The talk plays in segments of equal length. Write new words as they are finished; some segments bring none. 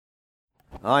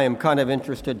I am kind of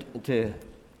interested to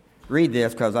read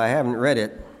this because I haven't read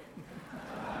it.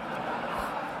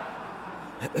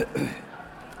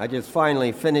 I just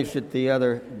finally finished it the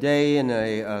other day in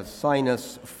a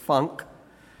sinus funk,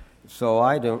 so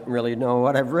I don't really know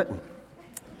what I've written.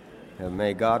 And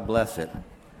may God bless it.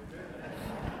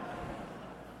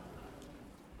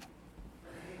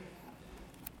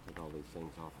 Get all these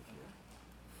things off of here.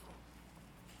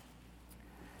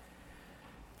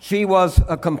 She was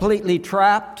completely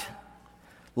trapped,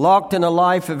 locked in a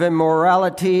life of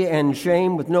immorality and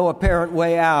shame with no apparent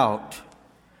way out.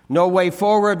 No way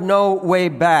forward, no way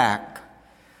back,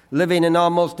 living an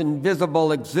almost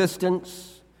invisible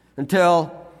existence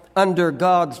until, under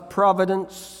God's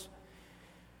providence,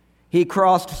 he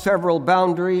crossed several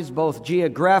boundaries, both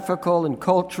geographical and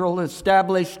cultural,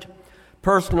 established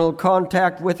personal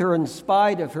contact with her in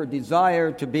spite of her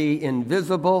desire to be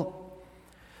invisible,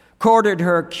 courted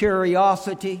her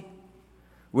curiosity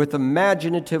with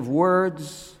imaginative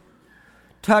words,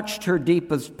 touched her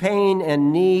deepest pain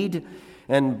and need,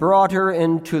 and brought her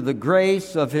into the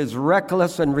grace of his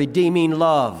reckless and redeeming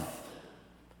love.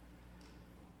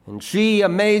 And she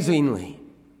amazingly,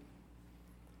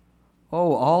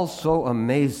 also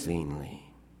amazingly,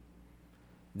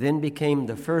 then became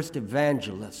the first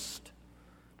evangelist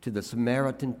to the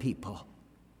Samaritan people.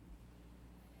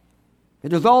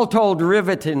 It is all told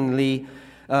rivetingly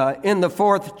in the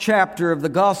 4th chapter of the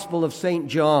Gospel of St.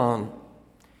 John.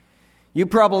 You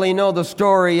probably know the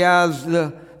story as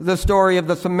the story of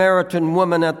the Samaritan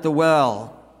woman at the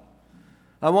well.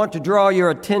 I want to draw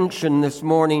your attention this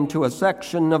morning to a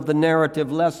section of the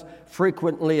narrative less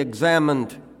frequently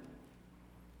examined.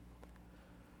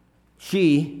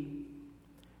 She,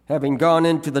 having gone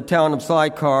into the town of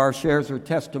Sychar, shares her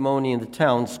testimony in the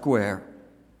town square.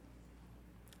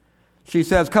 She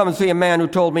says, "Come and see a man who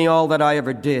told me all that I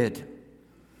ever did.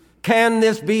 Can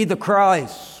this be the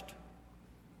Christ?"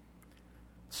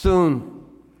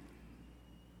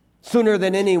 Sooner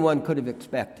than anyone could have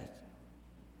expected,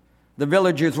 the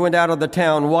villagers went out of the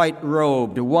town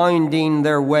white-robed, winding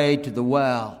their way to the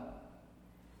well.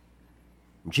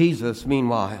 Jesus,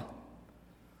 meanwhile,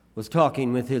 was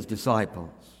talking with his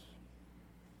disciples.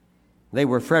 They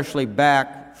were freshly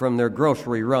back from their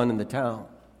grocery run in the town.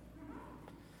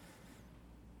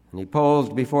 And he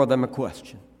posed before them a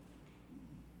question.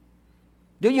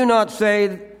 "Do you not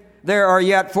say there are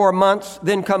yet 4 months,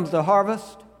 then comes the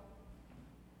harvest?"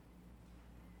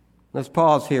 Let's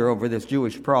pause here over this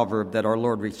Jewish proverb that our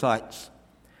Lord recites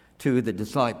to the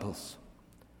disciples.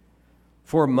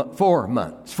 4 months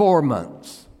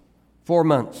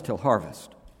till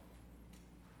harvest.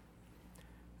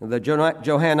 The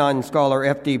Johannine scholar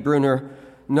F.D. Brunner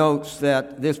notes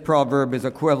that this proverb is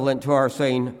equivalent to our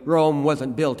saying, Rome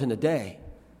wasn't built in a day.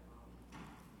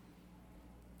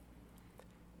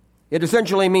 It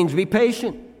essentially means be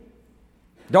patient.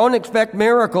 Don't expect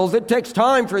miracles. It takes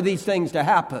time for these things to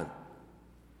happen.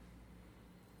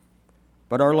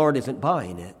 But our Lord isn't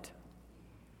buying it.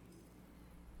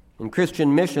 In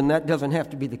Christian mission, that doesn't have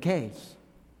to be the case.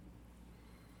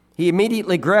 He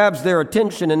immediately grabs their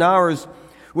attention and ours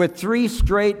with 3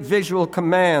 straight visual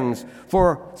commands,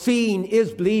 for seeing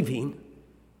is believing.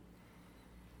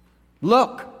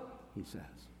 Look, he says.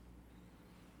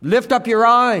 Lift up your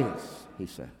eyes, he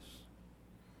says.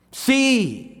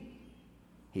 See,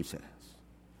 he says.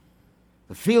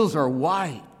 The fields are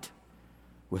white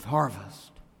with harvest.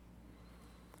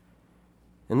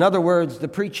 In other words, the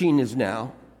preaching is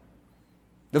now,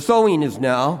 the sowing is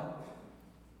now,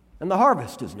 and the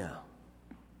harvest is now.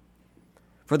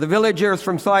 For the villagers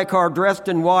from Sychar, dressed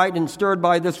in white and stirred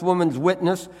by this woman's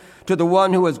witness to the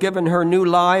one who has given her new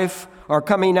life, are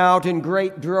coming out in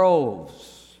great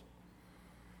droves.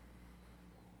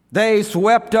 They,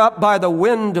 swept up by the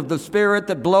wind of the Spirit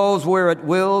that blows where it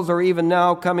wills, are even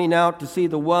now coming out to see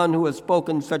the one who has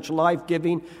spoken such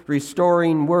life-giving,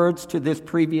 restoring words to this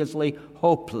previously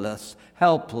hopeless,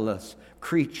 helpless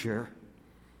creature.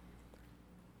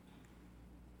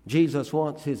 Jesus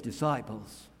wants his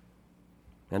disciples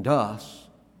and us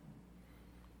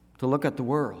to look at the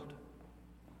world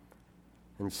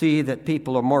and see that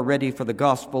people are more ready for the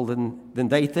gospel than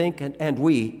they think and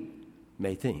we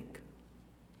may think.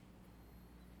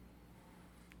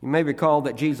 You may recall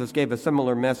that Jesus gave a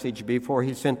similar message before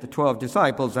he sent the 12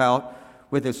 disciples out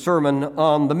with his Sermon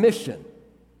on the Mission.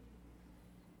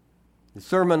 The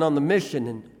Sermon on the Mission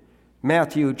in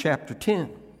Matthew chapter 10.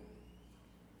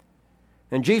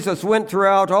 And Jesus went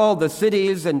throughout all the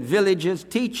cities and villages,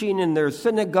 teaching in their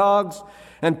synagogues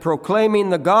and proclaiming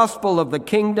the gospel of the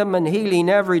kingdom and healing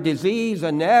every disease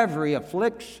and every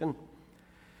affliction.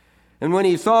 And when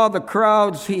he saw the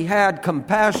crowds, he had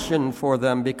compassion for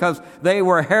them because they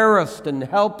were harassed and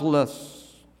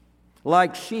helpless,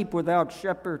 like sheep without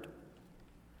shepherd.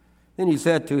 Then he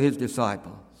said to his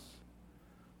disciples,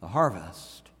 "The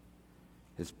harvest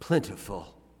is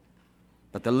plentiful,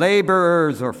 but the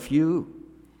laborers are few.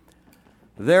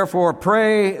 Therefore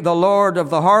pray the Lord of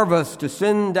the harvest to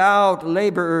send out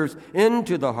laborers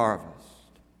into the harvest."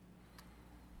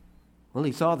 Well,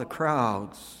 he saw the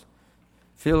crowds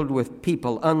filled with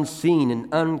people unseen and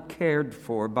uncared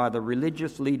for by the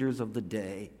religious leaders of the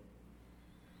day.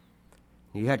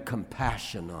 He had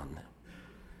compassion on them.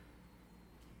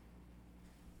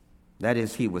 That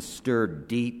is, he was stirred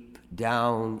deep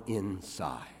down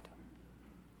inside.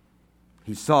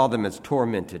 He saw them as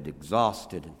tormented,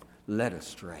 exhausted, and led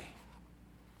astray.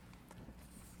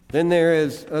 Then there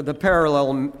is the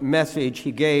parallel message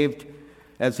he gave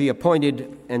as he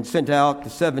appointed and sent out the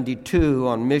 72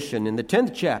 on mission in the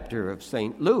 10th chapter of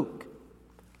St. Luke.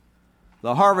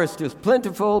 "The harvest is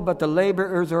plentiful, but the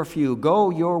laborers are few.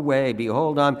 Go your way.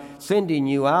 Behold, I'm sending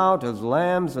you out as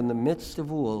lambs in the midst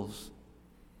of wolves."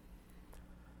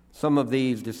 Some of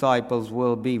these disciples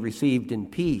will be received in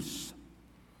peace,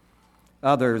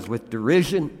 others with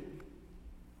derision,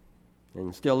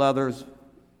 and still others,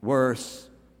 worse,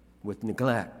 with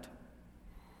neglect.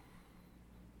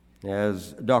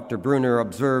 As Dr. Brunner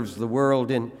observes, the world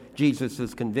in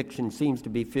Jesus' conviction seems to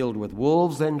be filled with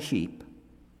wolves and sheep,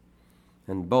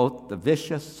 and both the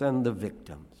vicious and the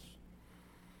victims.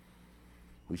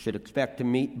 We should expect to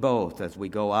meet both as we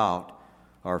go out,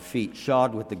 our feet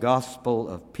shod with the gospel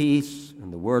of peace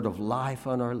and the word of life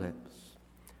on our lips.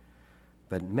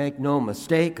 But make no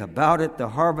mistake about it, the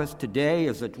harvest today,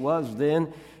 as it was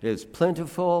then, is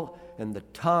plentiful, and the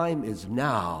time is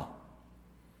now.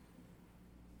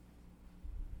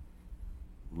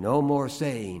 No more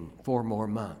saying 4 more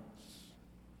months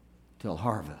till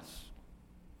harvest.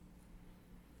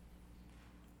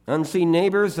 Unseen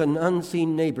neighbors and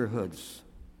unseen neighborhoods.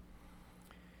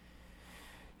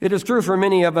 It is true for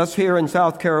many of us here in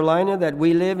South Carolina that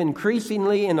we live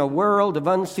increasingly in a world of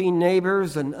unseen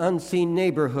neighbors and unseen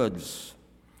neighborhoods.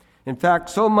 In fact,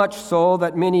 so much so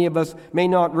that many of us may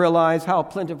not realize how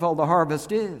plentiful the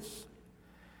harvest is.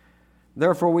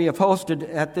 Therefore, we have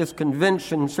hosted at this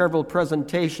convention several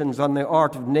presentations on the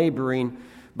art of neighboring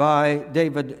by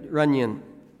David Runyon.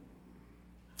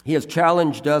 He has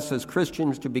challenged us as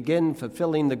Christians to begin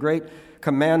fulfilling the great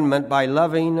commandment by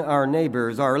loving our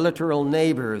neighbors, our literal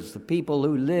neighbors, the people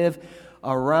who live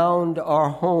around our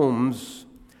homes,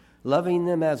 loving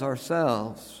them as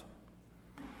ourselves.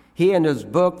 He, in his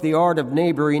book, The Art of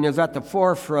Neighboring, is at the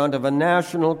forefront of a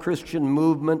national Christian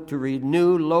movement to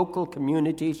renew local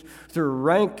communities through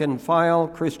rank-and-file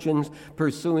Christians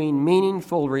pursuing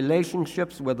meaningful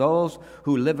relationships with those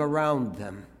who live around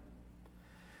them.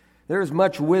 There's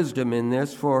much wisdom in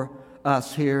this for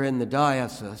us here in the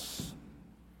diocese.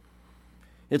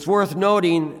 It's worth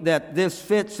noting that this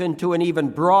fits into an even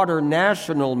broader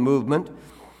national movement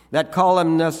that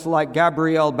columnists like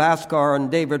Gabrielle Bhaskar and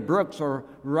David Brooks are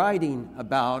writing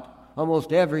about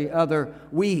almost every other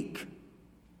week.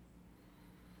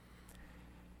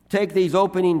 Take these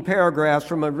opening paragraphs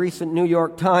from a recent New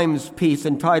York Times piece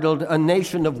entitled "A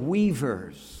Nation of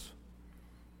Weavers."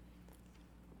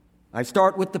 I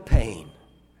start with the pain.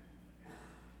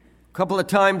 A couple of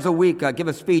times a week, I give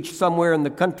a speech somewhere in the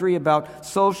country about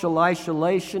social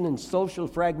isolation and social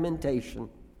fragmentation.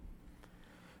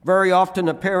 Very often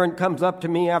a parent comes up to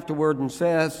me afterward and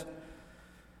says,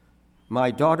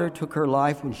 "My daughter took her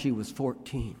life when she was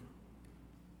 14.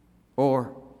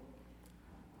 Or,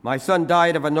 "My son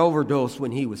died of an overdose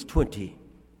when he was 20.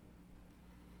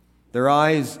 Their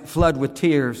eyes flood with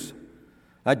tears.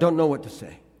 I don't know what to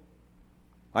say.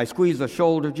 I squeeze a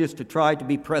shoulder just to try to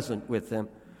be present with them,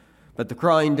 but the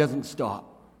crying doesn't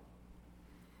stop.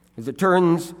 As it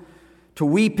turns to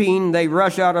weeping, they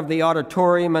rush out of the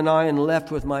auditorium, and I am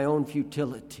left with my own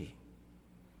futility.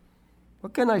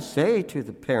 What can I say to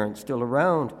the parents still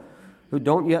around who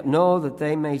don't yet know that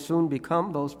they may soon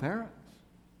become those parents?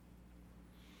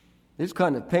 This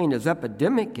kind of pain is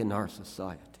epidemic in our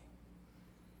society."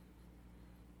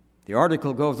 The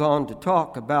article goes on to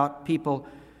talk about people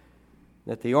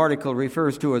that the article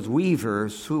refers to as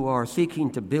weavers who are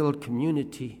seeking to build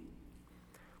community,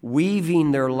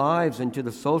 weaving their lives into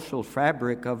the social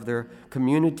fabric of their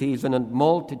communities in a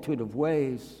multitude of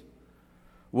ways.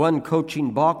 One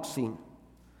coaching boxing,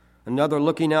 another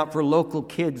looking out for local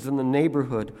kids in the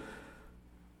neighborhood,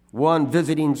 one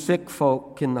visiting sick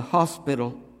folk in the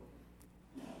hospital.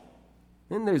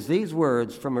 Then there's these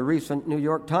words from a recent New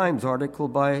York Times article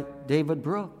by David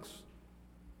Brooks.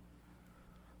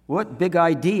 What big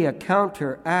idea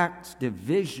counteracts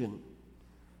division,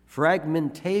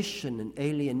 fragmentation, and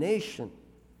alienation?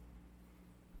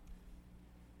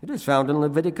 It is found in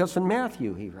Leviticus and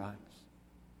Matthew, he writes.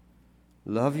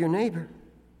 Love your neighbor.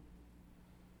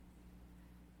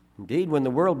 Indeed, when the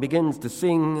world begins to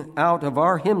sing out of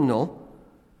our hymnal,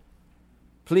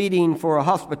 pleading for a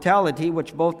hospitality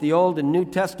which both the Old and New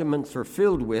Testaments are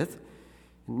filled with,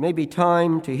 it may be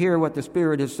time to hear what the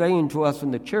Spirit is saying to us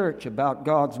in the church about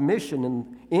God's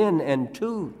mission in and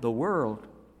to the world.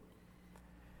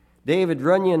 David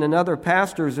Runyon and other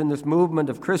pastors in this movement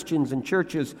of Christians and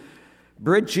churches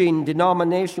bridging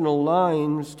denominational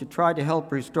lines to try to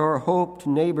help restore hope to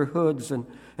neighborhoods and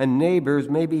neighbors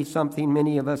may be something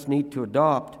many of us need to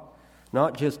adopt,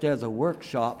 not just as a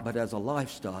workshop, but as a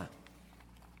lifestyle.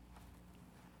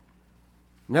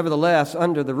 Nevertheless,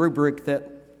 under the rubric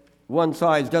that one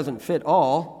size doesn't fit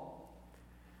all,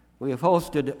 we have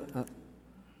hosted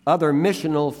other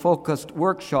missional-focused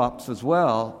workshops as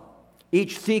well,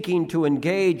 each seeking to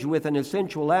engage with an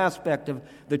essential aspect of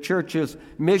the church's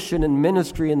mission and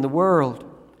ministry in the world.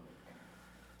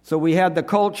 So we had the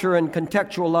culture and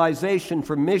contextualization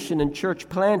for mission and church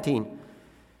planting.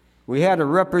 We had a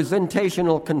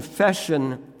representational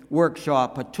confession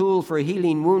workshop, a tool for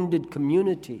healing wounded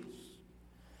communities.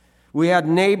 We had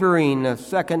neighboring, a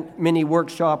second mini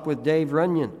workshop with Dave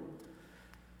Runyon.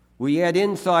 We had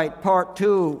Insight Part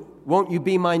 2, Won't You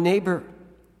Be My Neighbor?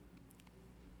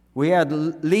 We had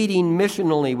leading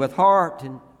missionally with heart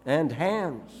and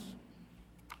hands.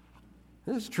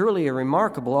 This is truly a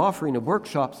remarkable offering of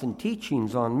workshops and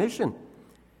teachings on mission.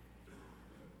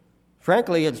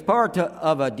 Frankly, it's part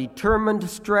of a determined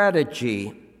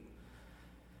strategy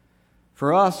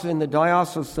for us in the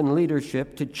diocesan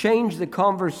leadership to change the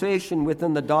conversation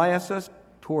within the diocese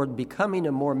toward becoming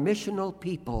a more missional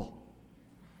people.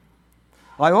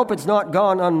 I hope it's not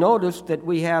gone unnoticed that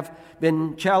we have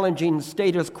been challenging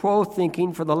status quo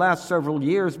thinking for the last several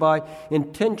years by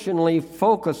intentionally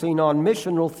focusing on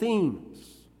missional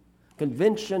themes,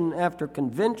 convention after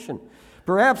convention.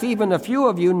 Perhaps even a few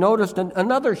of you noticed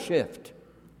another shift.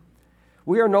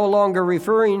 We are no longer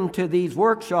referring to these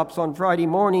workshops on Friday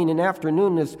morning and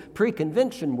afternoon as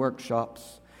pre-convention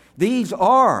workshops. These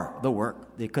are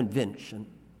the convention.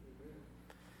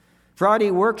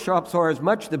 Friday workshops are as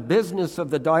much the business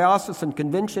of the Diocesan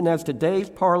Convention as today's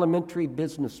parliamentary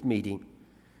business meeting.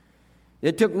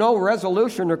 It took no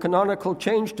resolution or canonical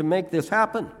change to make this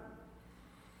happen.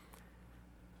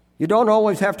 You don't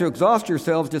always have to exhaust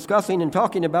yourselves discussing and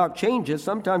talking about changes.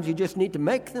 Sometimes you just need to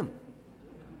make them.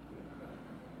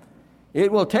 It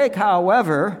will take,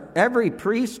 however, every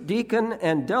priest, deacon,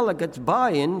 and delegate's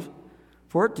buy-in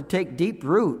for it to take deep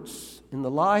roots in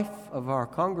the life of our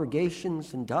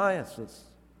congregations and dioceses.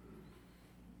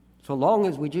 So long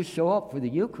as we just show up for the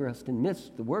Eucharist and miss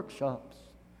the workshops,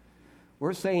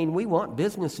 we're saying we want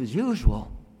business as usual.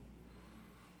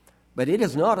 But it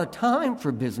is not a time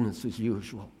for business as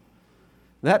usual.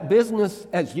 That business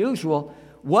as usual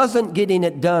wasn't getting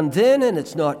it done then, and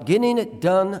it's not getting it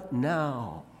done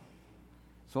now.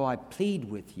 So I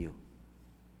plead with you.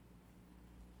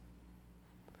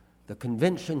 The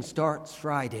convention starts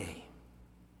Friday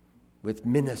with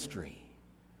ministry,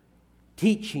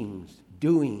 teachings,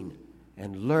 doing,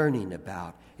 and learning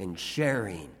about and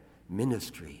sharing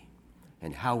ministry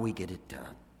and how we get it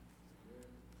done.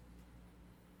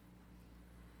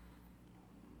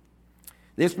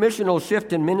 This missional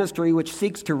shift in ministry, which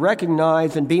seeks to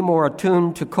recognize and be more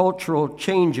attuned to cultural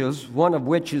changes, one of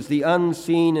which is the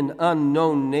unseen and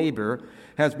unknown neighbor,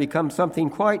 has become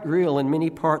something quite real in many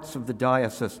parts of the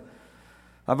diocese.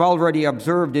 I've already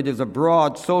observed it as a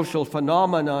broad social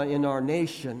phenomena in our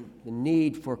nation, the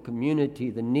need for community,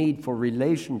 the need for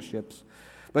relationships.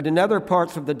 But in other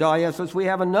parts of the diocese, we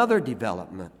have another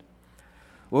development.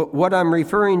 What I'm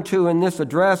referring to in this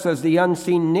address as the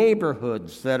unseen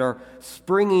neighborhoods that are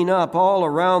springing up all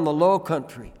around the Low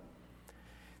Country.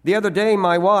 The other day,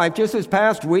 my wife, just this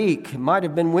past week, it might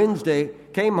have been Wednesday,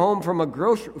 came home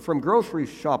from grocery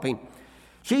shopping.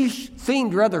 She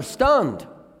seemed rather stunned.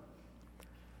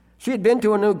 She had been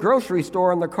to a new grocery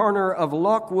store on the corner of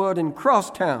Lockwood and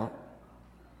Crosstown.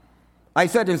 I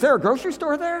said, "Is there a grocery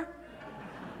store there?"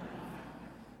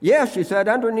 "Yes," she said,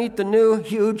 "underneath the new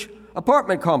huge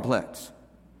apartment complex."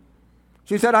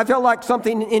 She said, "I felt like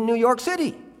something in New York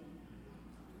City."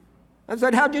 I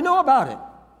said, "How'd you know about it?"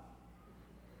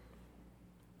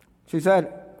 She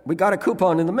said, "We got a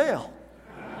coupon in the mail.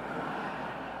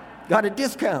 Got a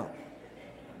discount."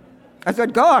 I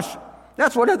said, "Gosh,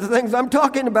 that's one of the things I'm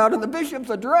talking about in the bishop's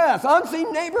address,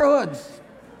 unseen neighborhoods.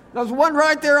 There's one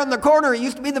right there on the corner. It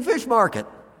used to be the fish market."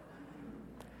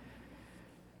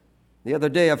 The other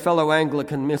day, a fellow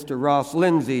Anglican, Mr. Ross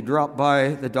Lindsay, dropped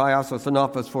by the diocesan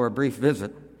office for a brief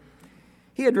visit.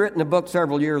 He had written a book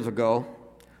several years ago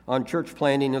on church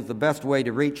planting as the best way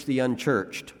to reach the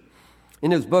unchurched.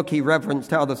 In his book, he referenced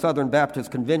how the Southern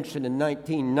Baptist Convention in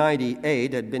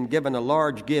 1998 had been given a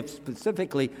large gift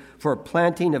specifically for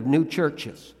planting of new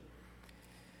churches.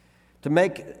 To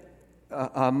make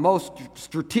a most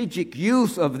strategic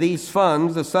use of these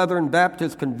funds, the Southern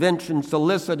Baptist Convention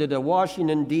solicited a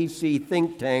Washington, D.C.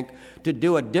 think tank to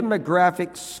do a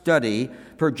demographic study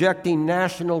projecting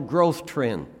national growth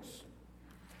trends.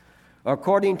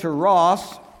 According to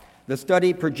Ross, the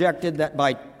study projected that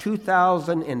by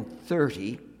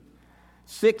 2030,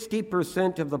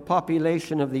 60% of the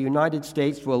population of the United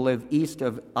States will live east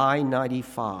of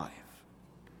I-95.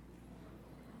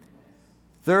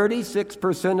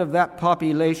 36% of that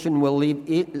population will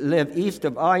live east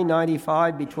of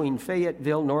I-95 between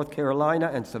Fayetteville, North Carolina,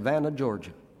 and Savannah,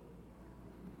 Georgia.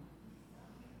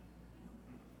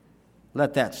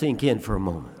 Let that sink in for a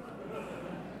moment.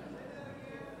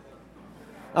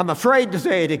 I'm afraid to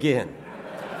say it again.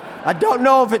 I don't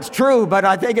know if it's true, but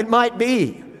I think it might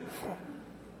be.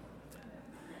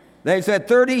 They said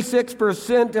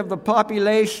 36% of the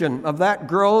population of that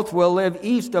growth will live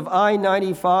east of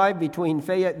I-95 between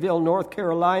Fayetteville, North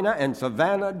Carolina, and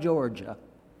Savannah, Georgia.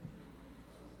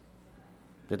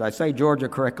 Did I say Georgia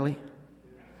correctly?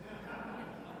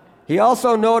 He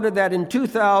also noted that in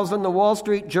 2000, the Wall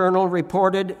Street Journal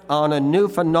reported on a new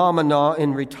phenomenon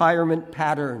in retirement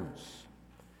patterns.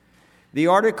 The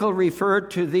article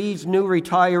referred to these new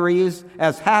retirees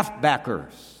as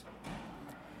halfbackers.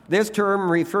 This term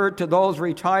referred to those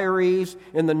retirees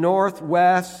in the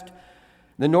northeast,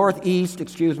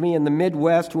 and the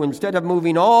Midwest, who instead of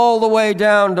moving all the way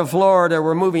down to Florida,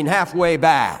 were moving halfway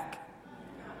back.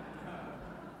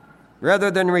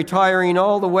 Rather than retiring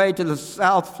all the way to the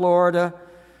South Florida,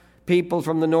 people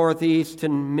from the Northeast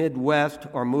and Midwest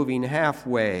are moving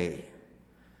halfway.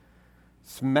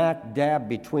 Smack dab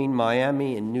between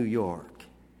Miami and New York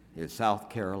is South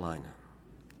Carolina.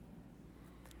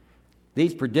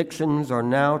 These predictions are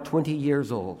now 20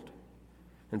 years old,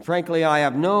 and frankly, I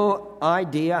have no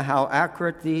idea how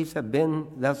accurate these have been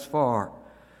thus far.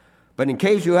 But in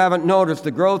case you haven't noticed,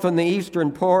 the growth in the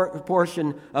eastern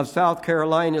portion of South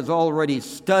Carolina is already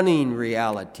stunning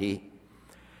reality,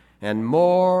 and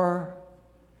more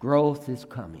growth is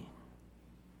coming.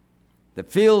 The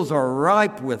fields are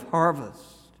ripe with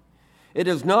harvest. It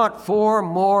is not 4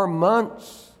 more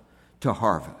months to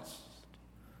harvest.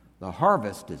 The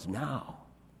harvest is now.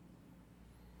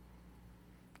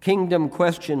 Kingdom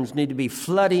questions need to be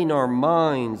flooding our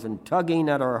minds and tugging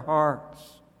at our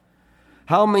hearts.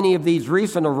 How many of these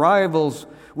recent arrivals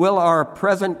will our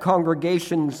present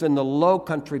congregations in the Low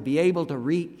Country be able to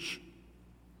reach?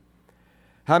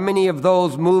 How many of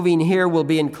those moving here will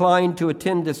be inclined to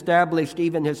attend established,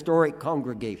 even historic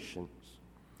congregations?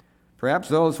 Perhaps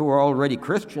those who are already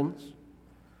Christians,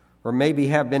 or maybe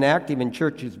have been active in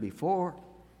churches before.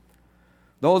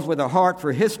 Those with a heart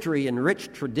for history and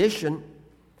rich tradition,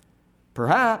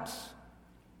 perhaps.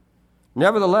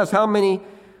 Nevertheless, how many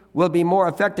will be more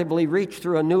effectively reached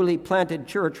through a newly planted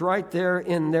church right there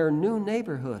in their new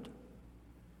neighborhood?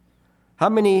 How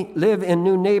many live in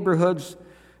new neighborhoods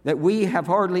that we have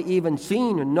hardly even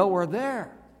seen and know are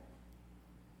there?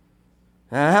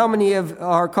 How many of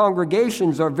our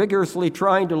congregations are vigorously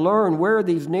trying to learn where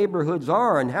these neighborhoods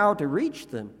are and how to reach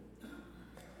them?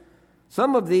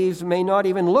 Some of these may not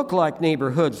even look like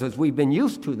neighborhoods as we've been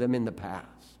used to them in the past.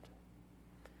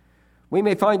 We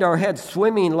may find our heads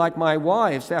swimming like my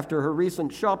wife's after her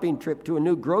recent shopping trip to a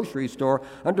new grocery store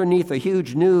underneath a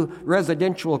huge new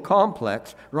residential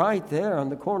complex right there on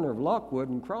the corner of Lockwood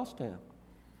and Crosstown.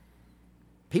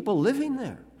 People living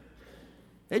there.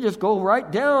 They just go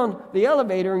right down the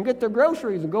elevator and get their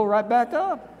groceries and go right back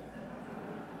up.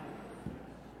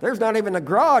 There's not even a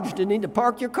garage you need to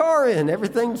park your car in.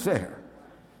 Everything's there.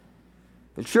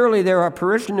 But surely there are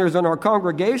parishioners in our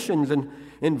congregations and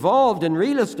involved in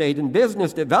real estate and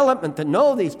business development that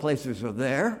know these places are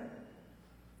there.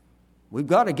 We've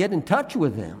got to get in touch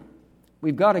with them.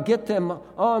 We've got to get them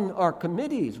on our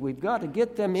committees. We've got to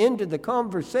get them into the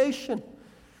conversation.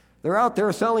 They're out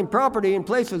there selling property in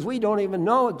places we don't even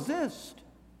know exist.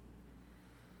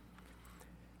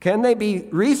 Can they be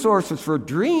resources for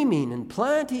dreaming and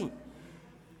planting?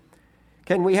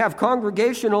 Can we have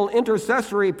congregational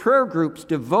intercessory prayer groups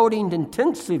devoting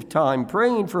intensive time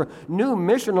praying for new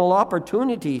missional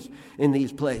opportunities in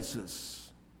these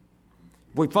places?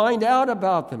 If we find out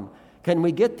about them, can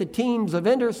we get the teams of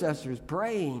intercessors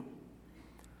praying?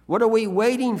 What are we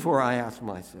waiting for, I ask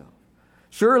myself?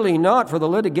 Surely not for the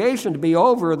litigation to be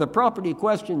over, the property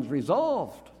questions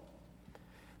resolved.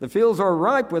 The fields are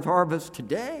ripe with harvest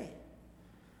today.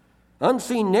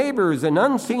 Unseen neighbors and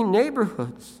unseen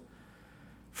neighborhoods.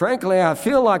 Frankly, I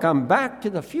feel like I'm back to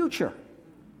the future.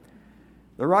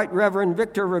 The Right Reverend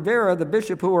Victor Rivera, the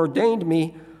bishop who ordained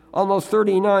me almost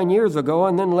 39 years ago,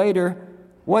 and then later,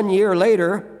 1 year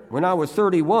later, when I was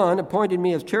 31, appointed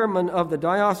me as chairman of the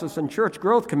Diocesan Church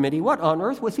Growth Committee. What on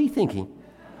earth was he thinking?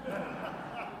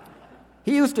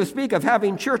 He used to speak of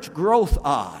having church growth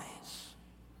eyes.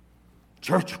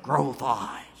 Church growth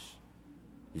eyes,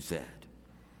 he said.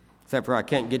 Except for I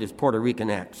can't get his Puerto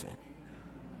Rican accent.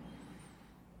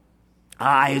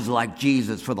 Eyes like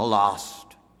Jesus for the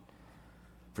lost,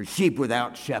 for sheep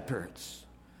without shepherds,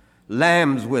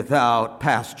 lambs without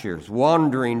pastures,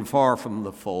 wandering far from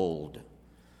the fold.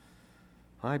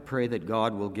 I pray that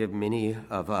God will give many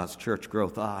of us church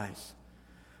growth eyes.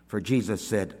 For Jesus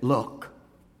said, look,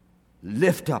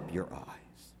 lift up your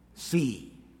eyes,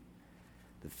 see,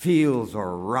 the fields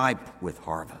are ripe with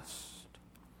harvest.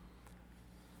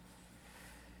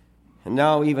 And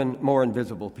now even more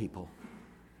invisible people.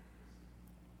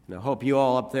 And I hope you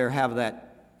all up there have that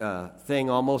thing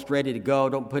almost ready to go.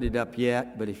 Don't put it up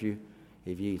yet, but if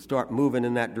you start moving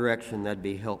in that direction, that'd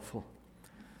be helpful.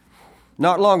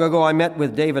 Not long ago, I met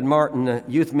with David Martin, a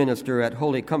youth minister at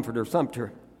Holy Comforter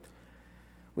Sumter.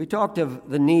 We talked of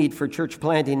the need for church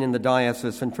planting in the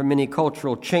diocese and for many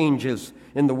cultural changes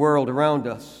in the world around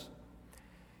us.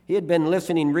 He had been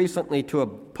listening recently to a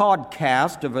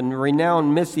podcast of a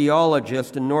renowned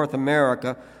missiologist in North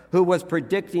America who was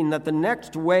predicting that the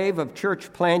next wave of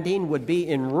church planting would be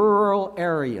in rural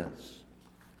areas.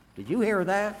 Did you hear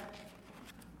that?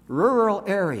 Rural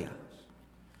areas.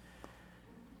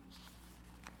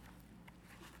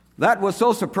 That was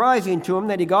so surprising to him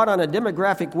that he got on a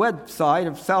demographic website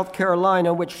of South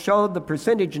Carolina which showed the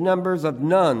percentage numbers of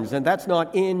nuns, and that's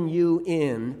not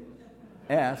N-U-N-S.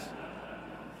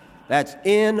 That's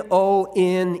N-O-N-E-S.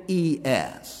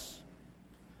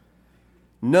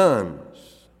 Nuns.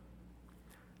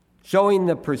 Showing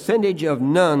the percentage of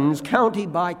nuns county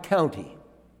by county.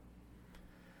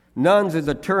 Nuns is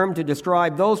a term to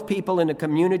describe those people in a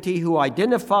community who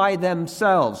identify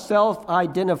themselves,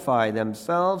 self-identify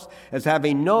themselves as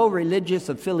having no religious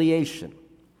affiliation.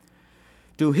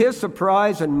 To his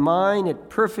surprise and mine, it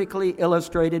perfectly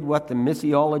illustrated what the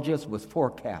missiologist was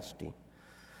forecasting.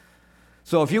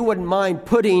 So if you wouldn't mind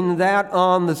putting that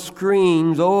on the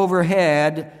screens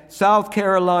overhead, South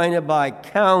Carolina by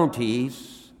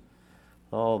counties.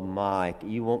 Oh my,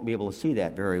 you won't be able to see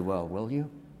that very well, will you?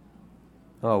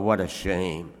 Oh, what a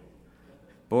shame.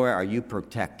 Boy, are you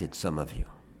protected, some of you.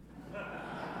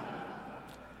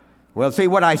 Well, see,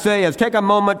 what I say is take a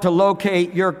moment to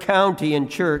locate your county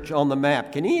and church on the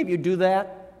map. Can any of you do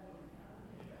that?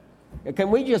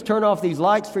 Can we just turn off these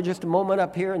lights for just a moment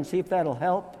up here and see if that'll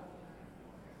help?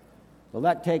 Will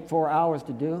that take 4 hours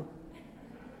to do?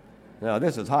 No,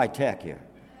 this is high tech here.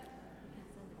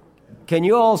 Can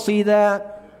you all see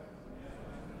that?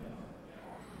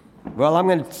 Well, I'm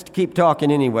going to keep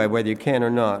talking anyway, whether you can or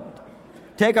not.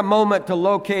 Take a moment to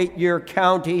locate your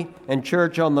county and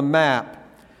church on the map.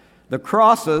 The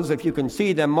crosses, if you can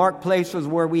see them, mark places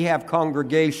where we have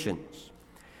congregations.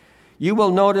 You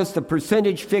will notice the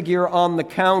percentage figure on the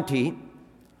county,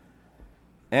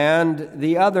 and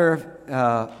the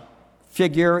other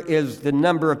figure is the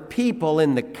number of people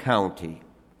in the county.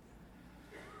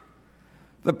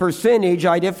 The percentage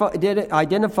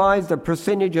identifies the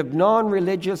percentage of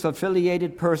non-religious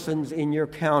affiliated persons in your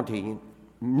county.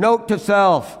 Note to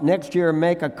self, next year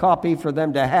make a copy for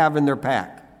them to have in their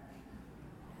pack.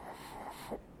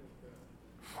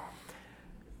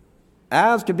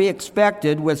 As to be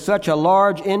expected, with such a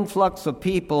large influx of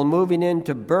people moving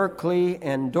into Berkeley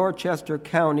and Dorchester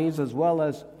counties, as well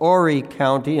as Horry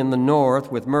County in the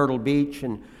north with Myrtle Beach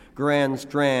and Grand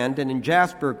Strand, and in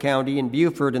Jasper County and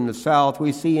Beaufort in the south,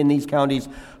 we see in these counties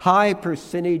high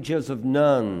percentages of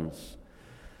nuns,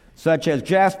 such as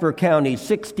Jasper County.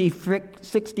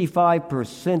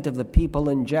 65% of the people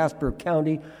in Jasper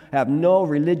County have no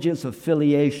religious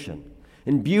affiliation.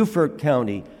 In Beaufort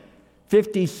County,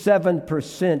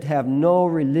 57% have no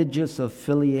religious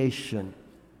affiliation.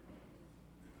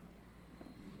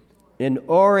 In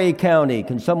Horry County,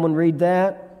 can someone read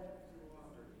that?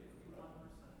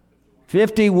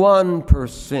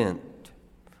 51%.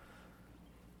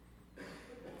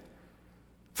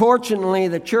 Fortunately,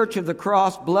 the Church of the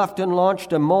Cross Bluffton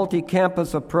launched a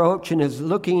multi-campus approach and is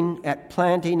looking at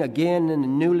planting again in the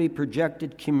newly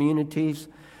projected communities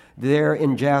there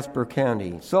in Jasper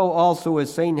County. So also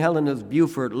is St. Helena's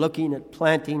Beaufort looking at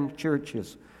planting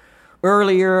churches.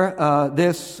 Earlier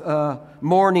this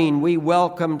morning, we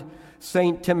welcomed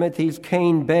St. Timothy's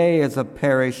Cane Bay as a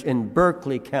parish in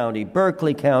Berkeley County.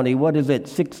 Berkeley County, what is it,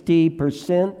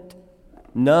 60%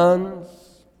 nuns?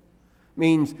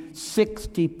 Means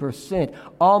 60%.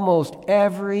 Almost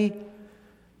every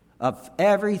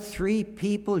 3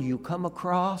 people you come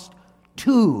across,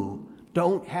 2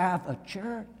 don't have a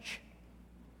church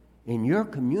in your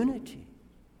community.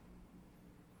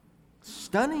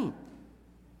 Stunning.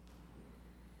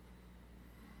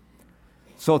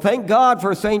 So thank God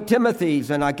for St.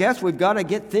 Timothy's, and I guess we've got to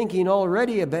get thinking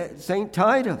already about St.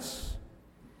 Titus.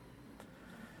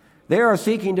 They are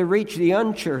seeking to reach the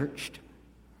unchurched.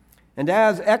 And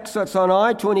as exits on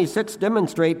I-26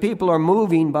 demonstrate, people are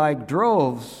moving by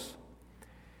droves.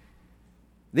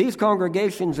 These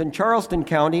congregations in Charleston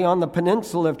County on the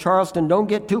peninsula of Charleston don't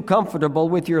get too comfortable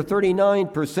with your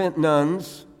 39%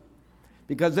 nuns,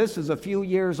 because this is a few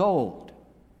years old.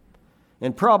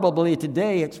 And probably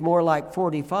today it's more like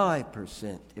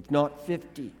 45%, if not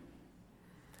 50%.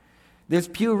 This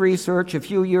Pew Research, a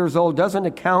few years old, doesn't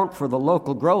account for the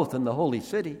local growth in the Holy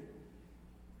City.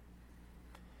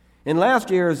 In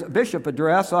last year's bishop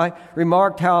address, I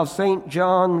remarked how St.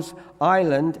 John's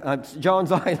Island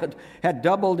had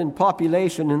doubled in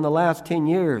population in the last 10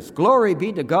 years. Glory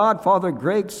be to God. Father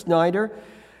Greg Snyder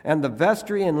and the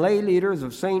vestry and lay leaders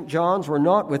of St. John's were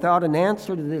not without an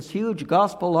answer to this huge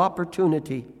gospel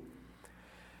opportunity.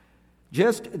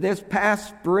 Just this past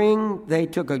spring, they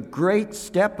took a great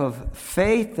step of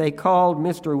faith. They called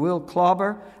Mr. Will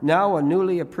Klauber, now a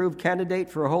newly approved candidate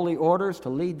for holy orders, to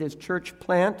lead this church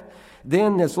plant.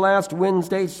 Then this last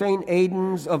Wednesday, St.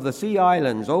 Aidan's of the Sea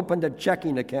Islands opened a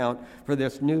checking account for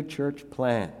this new church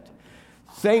plant.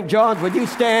 St. John's, would you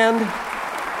stand?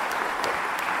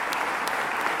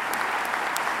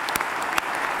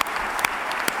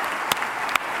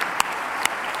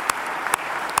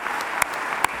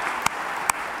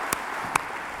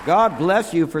 God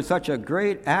bless you for such a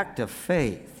great act of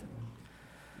faith.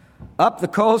 Up the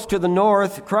coast to the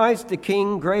north, Christ the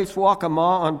King, Grace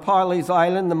Waccamaw on Parley's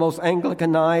Island, the most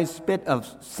Anglicanized spit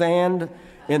of sand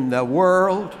in the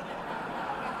world.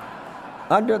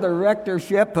 Under the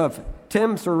rectorship of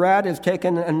Tim Surratt has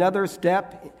taken another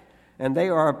step, and they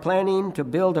are planning to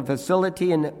build a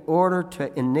facility in order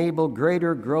to enable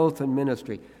greater growth in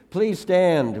ministry. Please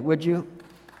stand, would you?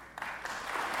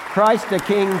 Christ the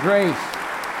King, Grace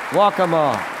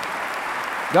Waccamaw.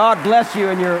 God bless you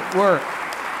in your work.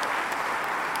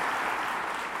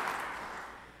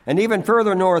 And even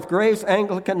further north, Grace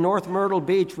Anglican North Myrtle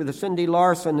Beach with Cindy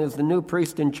Larson is the new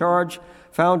priest in charge,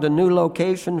 found a new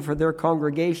location for their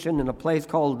congregation in a place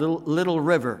called Little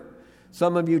River.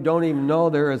 Some of you don't even know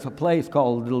there is a place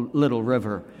called Little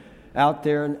River out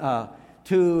there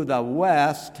to the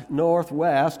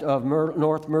northwest of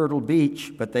North Myrtle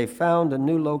Beach, but they found a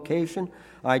new location.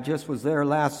 I just was there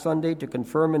last Sunday to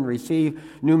confirm and receive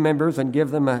new members and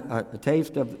give them a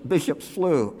taste of Bishop's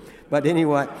flu. But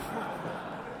anyway,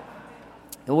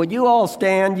 would you all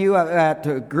stand, you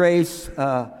at Grace,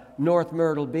 North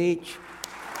Myrtle Beach?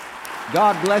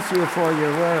 God bless you for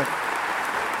your work.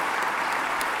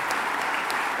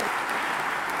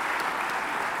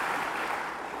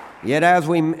 Yet, as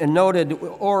we noted,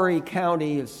 Horry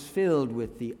County is filled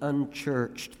with the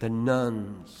unchurched, the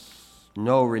nuns.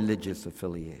 No religious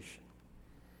affiliation.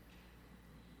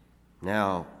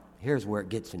 Now, here's where it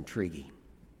gets intriguing.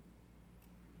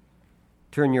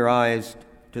 Turn your eyes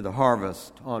to the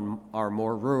harvest on our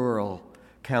more rural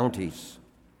counties.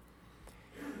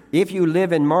 If you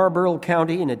live in Marlborough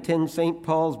County and attend St.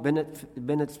 Paul's,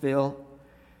 Bennettsville,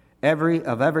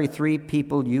 every 3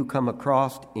 people you come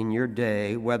across in your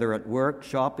day, whether at work,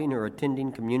 shopping, or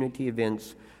attending community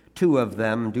events, 2 of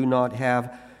them do not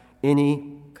have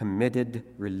any committed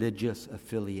religious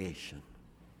affiliation.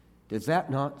 Does that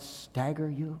not stagger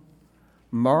you?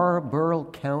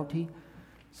 Marlborough County,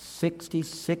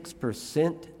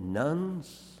 66%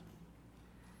 nuns.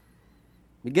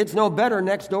 It gets no better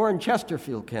next door in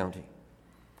Chesterfield County.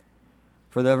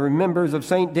 For the members of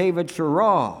St. David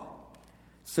Cheraw,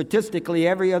 statistically,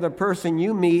 every other person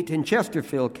you meet in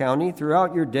Chesterfield County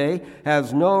throughout your day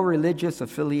has no religious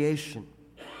affiliation.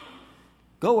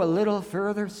 Go a little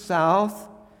further south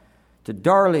to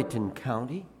Darlington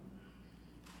County,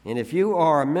 and if you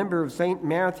are a member of St.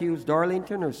 Matthew's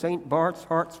Darlington or St. Bart's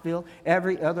Hartsville,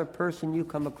 every other person you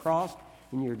come across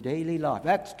in your daily life,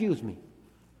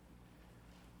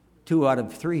 2 out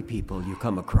of 3 people you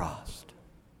come across.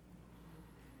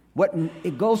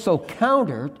 It goes so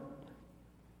counter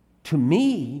to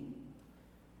me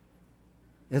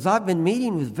as I've been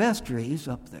meeting with vestries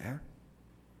up there,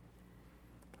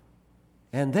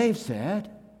 and they've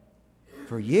said,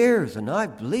 for years, and I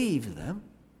believed them,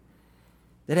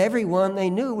 that everyone they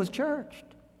knew was churched.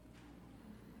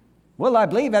 Well, I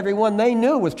believe everyone they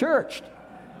knew was churched.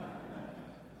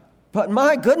 But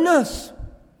my goodness,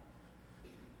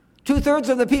 2/3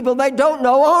 of the people they don't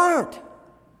know aren't.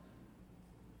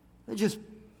 It just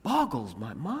boggles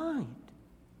my mind.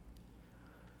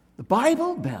 The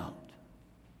Bible Belt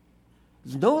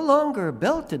is no longer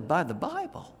belted by the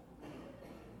Bible.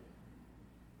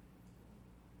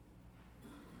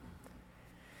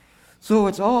 So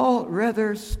it's all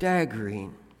rather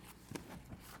staggering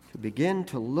to begin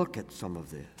to look at some of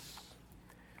this.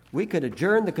 We could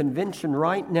adjourn the convention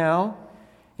right now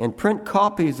and print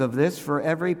copies of this for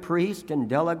every priest and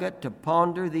delegate to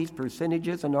ponder these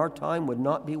percentages, and our time would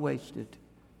not be wasted.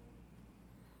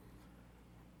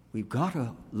 We've got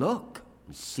to look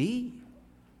and see,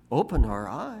 open our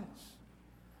eyes.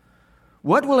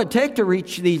 What will it take to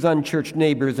reach these unchurched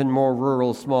neighbors in more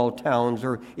rural small towns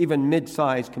or even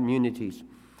mid-sized communities?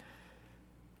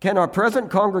 Can our present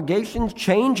congregations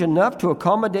change enough to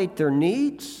accommodate their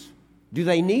needs? Do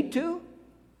they need to?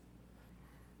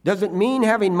 Does it mean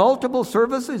having multiple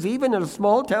services, even in a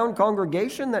small town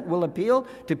congregation, that will appeal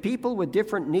to people with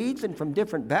different needs and from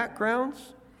different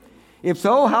backgrounds? If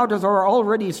so, how does our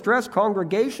already stressed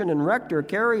congregation and rector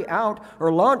carry out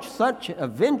or launch such a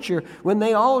venture when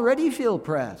they already feel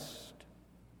pressed?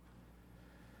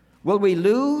 Will we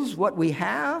lose what we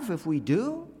have if we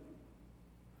do?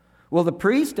 Will the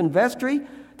priest and vestry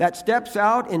that steps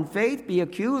out in faith be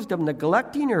accused of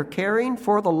neglecting or caring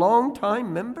for the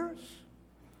long-time members?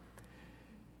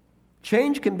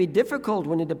 Change can be difficult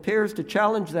when it appears to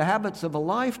challenge the habits of a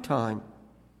lifetime.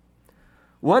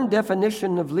 One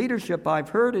definition of leadership I've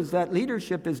heard is that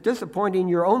leadership is disappointing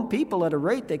your own people at a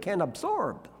rate they can't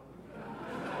absorb.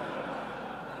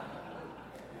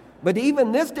 But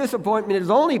even this disappointment is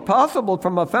only possible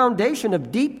from a foundation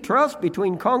of deep trust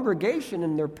between congregation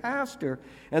and their pastor,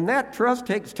 and that trust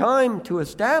takes time to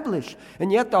establish,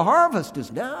 and yet the harvest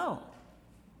is now.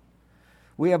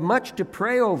 We have much to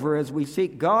pray over as we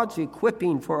seek God's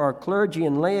equipping for our clergy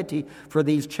and laity for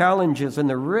these challenges and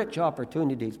the rich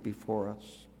opportunities before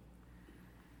us.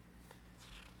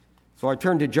 So I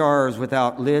turn to jars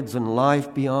without lids and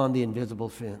life beyond the invisible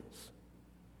fence.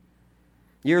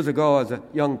 Years ago, as a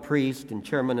young priest and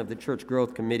chairman of the Church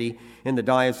Growth Committee in the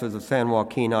Diocese of San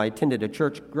Joaquin, I attended a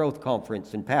church growth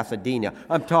conference in Pasadena.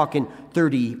 I'm talking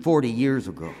 30, 40 years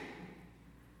ago.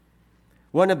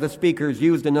 One of the speakers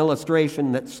used an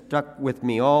illustration that stuck with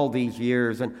me all these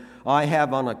years, and I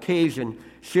have on occasion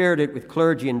shared it with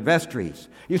clergy and vestries.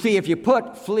 You see, if you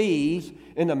put fleas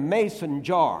in a mason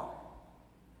jar,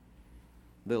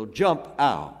 they'll jump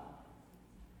out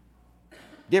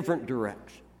different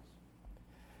directions.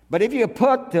 But if you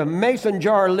put the mason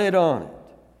jar lid on it,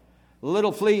 the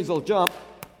little fleas will jump,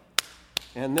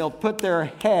 and they'll put their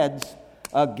heads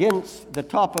against the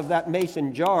top of that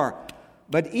mason jar.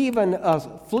 But even a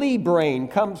flea brain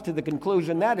comes to the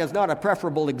conclusion that is not a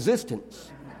preferable existence.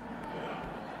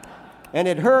 And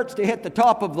it hurts to hit the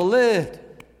top of the lid.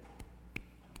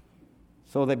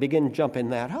 So they begin jumping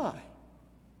that high.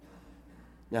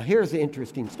 Now here's the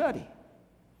interesting study.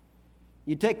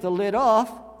 You take the lid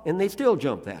off, and they still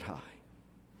jump that high.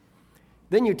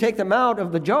 Then you take them out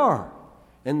of the jar,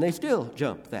 and they still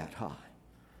jump that high.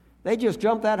 They just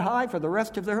jump that high for the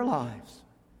rest of their lives.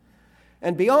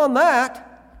 And beyond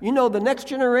that, you know, the next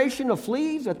generation of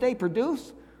fleas that they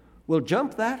produce will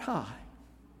jump that high.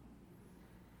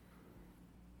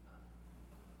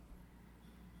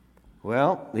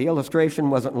 Well, the illustration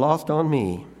wasn't lost on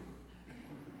me.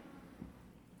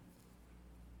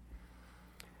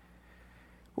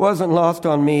 Wasn't lost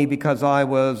on me because I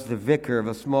was the vicar of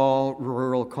a small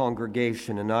rural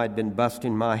congregation, and I'd been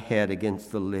busting my head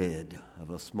against the lid of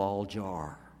a small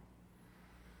jar.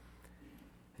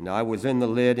 And I was in the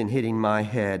lid and hitting my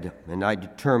head, and I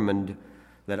determined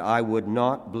that I would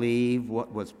not believe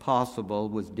what was possible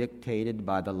was dictated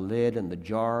by the lid and the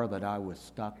jar that I was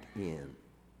stuck in.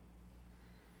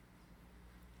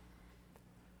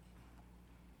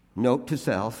 Note to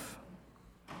self,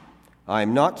 I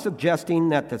am not suggesting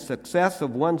that the success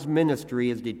of one's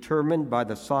ministry is determined by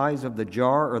the size of the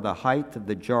jar or the height of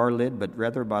the jar lid, but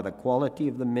rather by the quality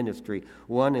of the ministry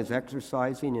one is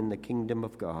exercising in the kingdom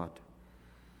of God.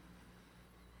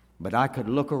 But I could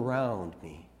look around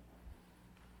me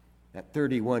at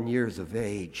 31 years of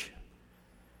age,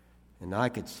 and I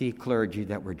could see clergy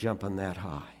that were jumping that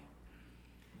high.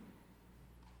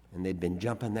 And they'd been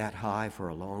jumping that high for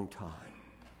a long time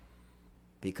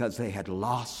because they had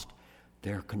lost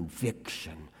their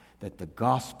conviction that the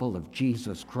gospel of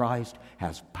Jesus Christ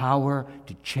has power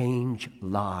to change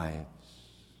lives.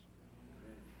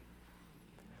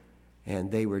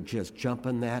 And they were just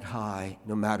jumping that high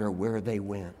no matter where they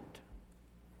went.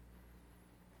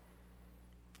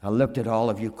 I looked at all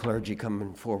of you clergy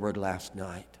coming forward last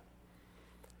night,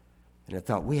 and I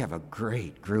thought, we have a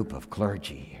great group of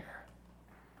clergy here.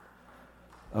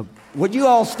 Would you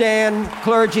all stand,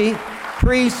 clergy,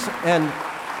 priests, and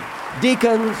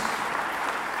deacons?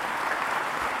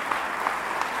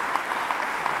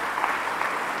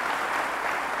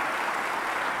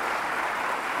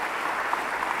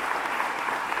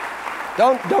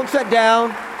 Don't sit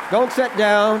down. Don't sit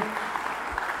down.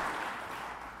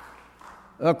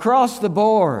 Across the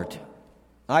board,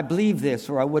 I believe this,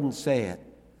 or I wouldn't say it.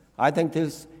 I think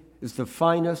this is the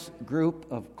finest group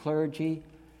of clergy,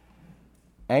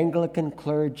 Anglican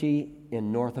clergy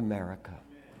in North America,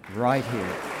 right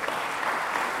here.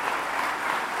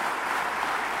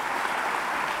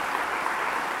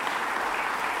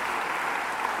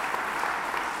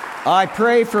 I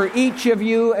pray for each of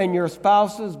you and your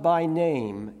spouses by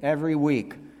name every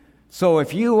week. So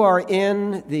if you are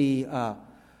in the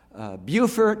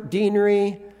Beaufort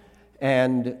Deanery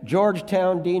and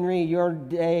Georgetown Deanery, your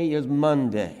day is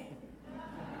Monday.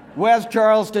 West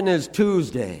Charleston is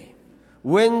Tuesday.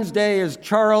 Wednesday is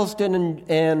Charleston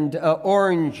and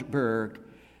Orangeburg.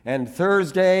 And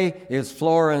Thursday is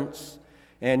Florence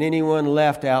and anyone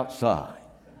left outside.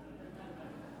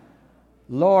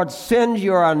 Lord, send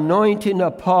your anointing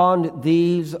upon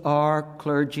these our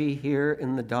clergy here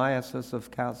in the Diocese of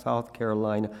South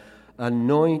Carolina.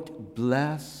 Anoint,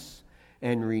 bless,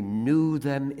 and renew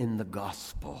them in the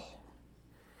gospel.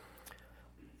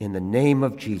 In the name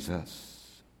of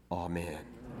Jesus, amen. Amen.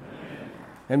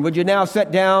 And would you now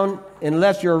sit down,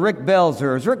 unless you're Rick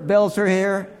Belzer. Is Rick Belzer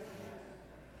here?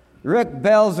 Rick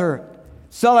Belzer,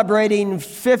 celebrating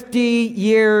 50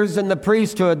 years in the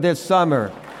priesthood this summer.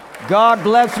 God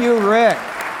bless you, Rick.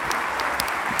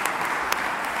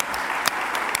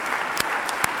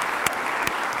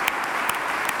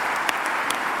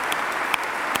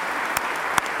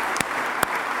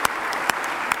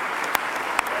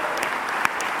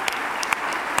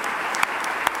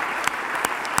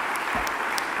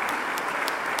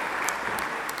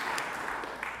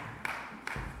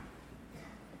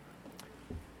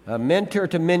 A mentor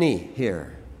to many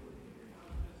here.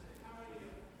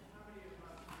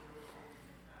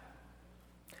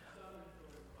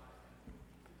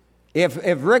 If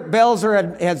Rick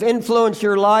Belzer has influenced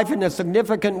your life in a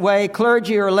significant way,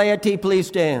 clergy or laity, please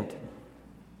stand.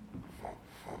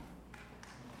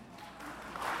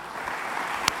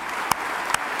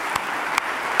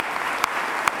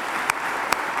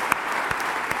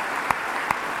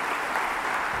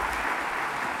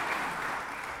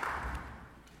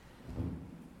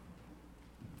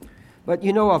 But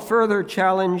you know, a further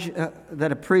challenge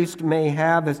that a priest may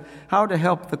have is how to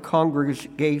help the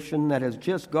congregation that has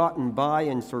just gotten by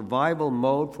in survival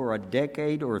mode for a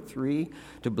decade or three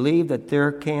to believe that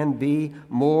there can be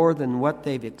more than what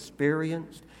they've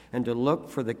experienced, and to look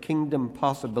for the kingdom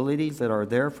possibilities that are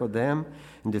there for them,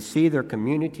 and to see their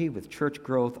community with church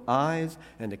growth eyes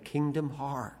and a kingdom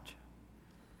heart.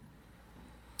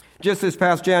 Just this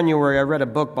past January, I read a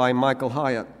book by Michael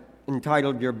Hyatt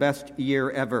entitled Your Best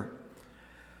Year Ever.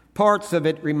 Parts of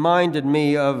it reminded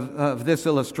me of this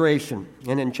illustration.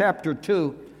 And in chapter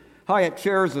 2, Hyatt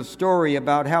shares a story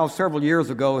about how several years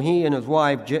ago he and his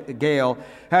wife, Gail,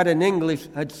 had an English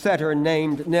setter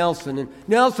named Nelson. And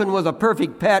Nelson was a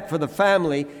perfect pet for the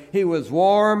family. He was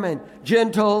warm and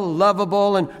gentle,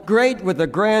 lovable, and great with the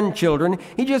grandchildren.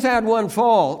 He just had one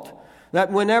fault,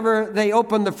 that whenever they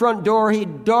opened the front door,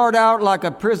 he'd dart out like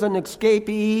a prison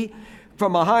escapee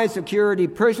from a high-security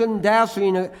prison,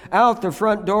 dashing out the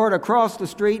front door and across the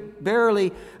street,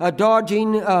 barely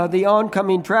dodging the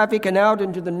oncoming traffic and out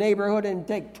into the neighborhood, and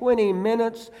take 20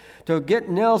 minutes to get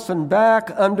Nelson back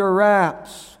under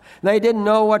wraps. They didn't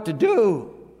know what to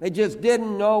do. They just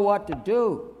didn't know what to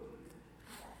do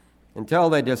until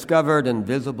they discovered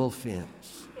invisible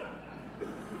fence.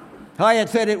 Hyatt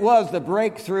said it was the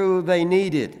breakthrough they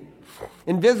needed.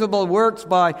 Invisible works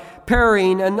by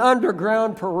pairing an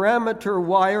underground parameter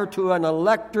wire to an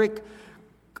electric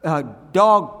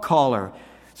dog collar,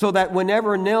 so that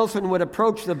whenever Nelson would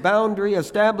approach the boundary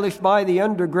established by the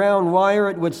underground wire,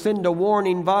 it would send a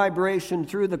warning vibration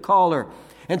through the collar.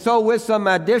 And so with some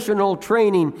additional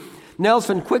training,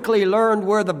 Nelson quickly learned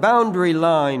where the boundary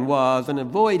line was and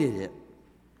avoided it.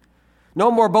 No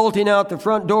more bolting out the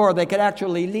front door. They could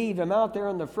actually leave him out there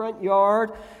in the front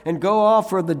yard and go off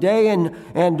for the day,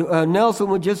 and Nelson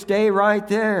would just stay right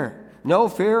there. No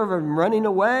fear of him running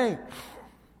away.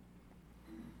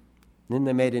 Then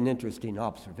they made an interesting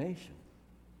observation.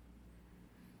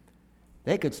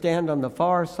 They could stand on the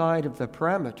far side of the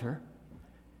perimeter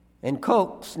and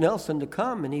coaxed Nelson to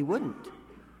come, and he wouldn't.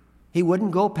 He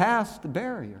wouldn't go past the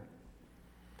barrier.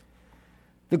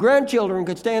 The grandchildren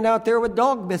could stand out there with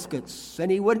dog biscuits,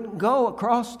 and he wouldn't go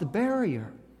across the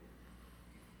barrier.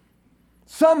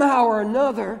 Somehow or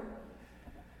another,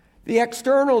 the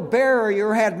external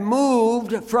barrier had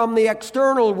moved from the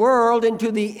external world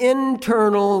into the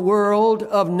internal world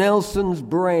of Nelson's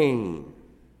brain.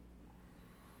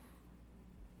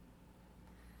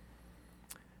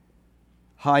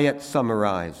 Hyatt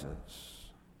summarizes,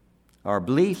 our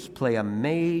beliefs play a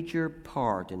major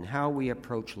part in how we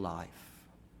approach life.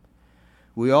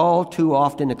 We all too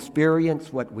often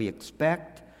experience what we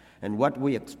expect, and what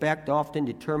we expect often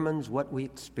determines what we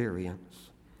experience.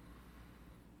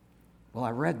 Well,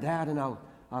 I read that, and I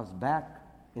was back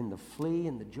in the flea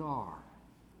in the jar.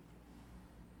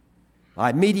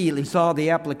 I immediately saw the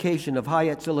application of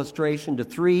Hyatt's illustration to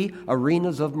 3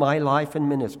 arenas of my life and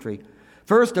ministry.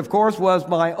 First, of course, was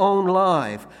my own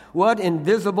life. What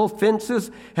invisible fences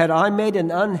had I made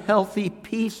an unhealthy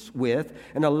peace with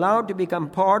and allowed to become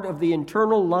part of the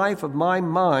internal life of my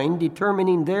mind,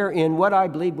 determining therein what I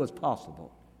believed was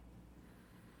possible?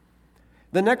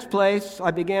 The next place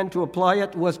I began to apply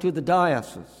it was to the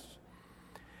diocese.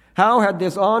 How had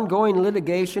this ongoing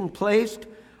litigation placed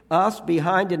us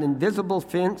behind an invisible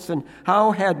fence, and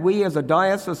how had we as a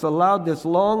diocese allowed this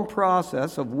long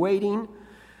process of waiting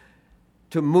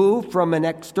to move from an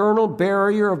external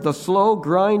barrier of the slow,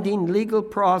 grinding legal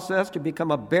process to become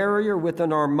a barrier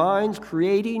within our minds,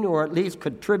 creating or at least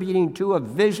contributing to a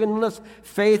visionless,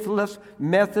 faithless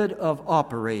method of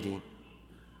operating?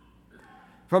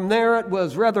 From there, it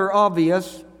was rather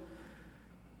obvious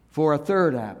for a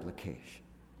third application.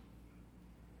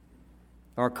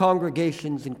 Our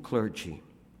congregations and clergy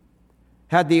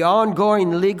had the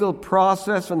ongoing legal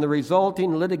process and the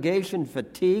resulting litigation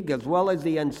fatigue, as well as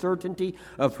the uncertainty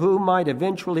of who might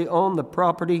eventually own the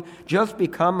property, just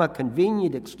become a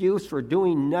convenient excuse for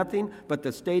doing nothing but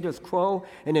the status quo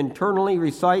and internally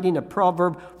reciting a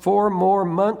proverb, 4 more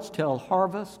months till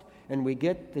harvest, and we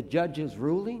get the judge's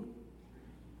ruling?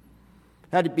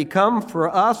 Had it become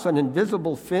for us an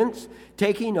invisible fence,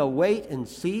 taking a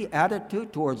wait-and-see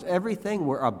attitude towards everything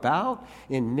we're about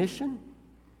in mission?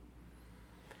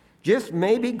 Just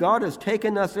maybe God has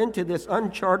taken us into this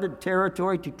uncharted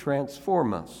territory to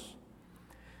transform us,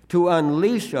 to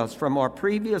unleash us from our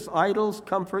previous idols,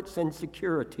 comforts, and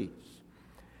securities.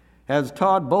 As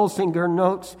Todd Bolsinger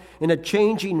notes, in a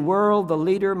changing world, the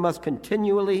leader must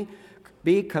continually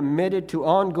be committed to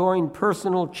ongoing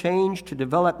personal change, to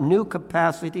develop new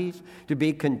capacities, to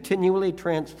be continually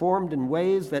transformed in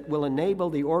ways that will enable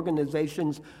the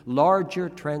organization's larger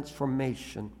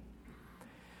transformation.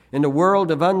 In a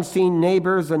world of unseen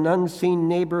neighbors and unseen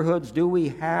neighborhoods, do we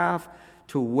have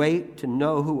to wait to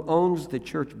know who owns the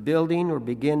church building or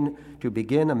begin a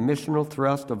missional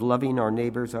thrust of loving our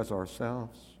neighbors as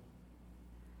ourselves?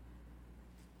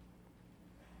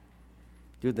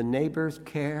 Do the neighbors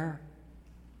care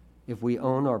if we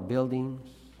own our buildings,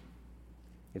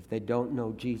 if they don't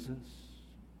know Jesus?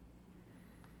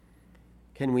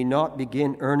 Can we not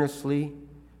begin earnestly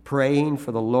praying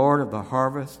for the Lord of the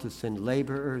harvest to send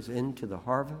laborers into the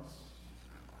harvest?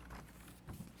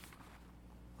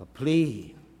 A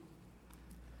plea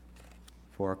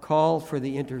for a call for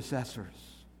the intercessors.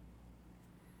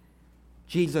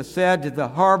 Jesus said, the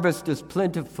harvest is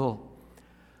plentiful,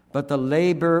 but the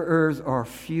laborers are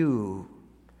few.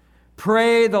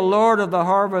 Pray the Lord of the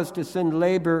harvest to send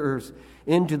laborers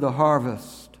into the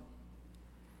harvest.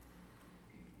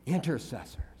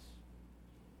 Intercessors.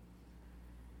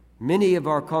 Many of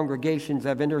our congregations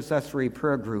have intercessory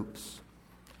prayer groups.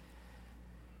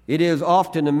 It is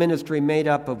often a ministry made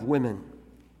up of women.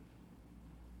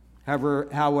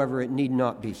 However, it need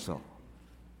not be so.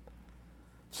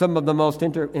 Some of the most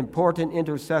important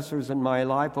intercessors in my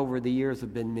life over the years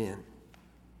have been men.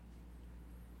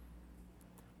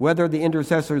 Whether the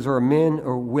intercessors are men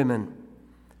or women,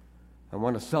 I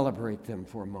want to celebrate them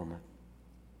for a moment.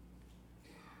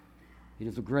 It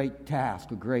is a great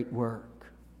task, a great work.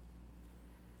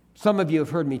 Some of you have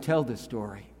heard me tell this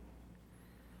story.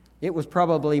 It was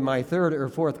probably my 3rd or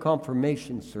 4th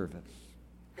confirmation service.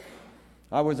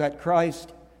 I was at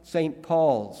Christ St.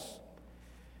 Paul's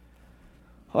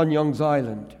on Young's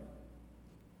Island.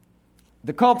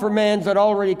 The confirmands had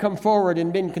already come forward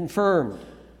and been confirmed.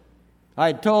 I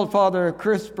had told Father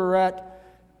Craig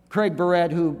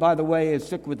Barrett, who, by the way, is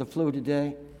sick with the flu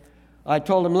today, I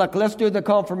told him, look, let's do the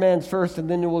confirmands first, and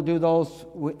then we'll do those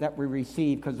that we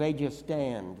receive, because they just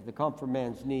stand. The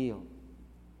confirmands kneel.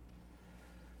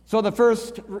 So the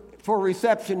first for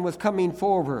reception was coming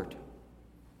forward.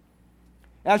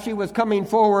 As she was coming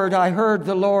forward, I heard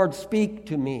the Lord speak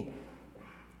to me.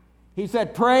 He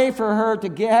said, pray for her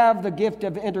to have the gift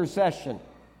of intercession.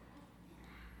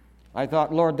 I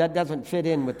thought, Lord, that doesn't fit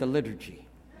in with the liturgy.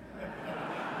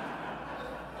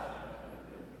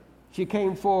 She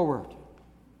came forward.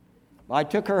 I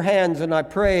took her hands and I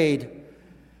prayed.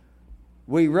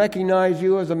 We recognize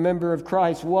you as a member of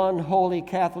Christ's one holy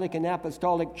Catholic and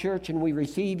Apostolic Church, and we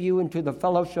receive you into the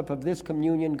fellowship of this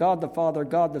communion. God the Father,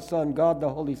 God the Son, God the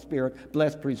Holy Spirit,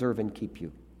 bless, preserve, and keep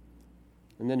you.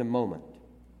 And in a moment,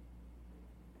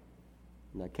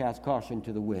 and I cast caution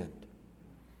to the wind,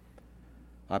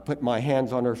 I put my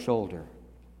hands on her shoulder,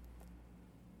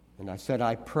 and I said,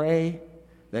 I pray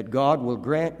that God will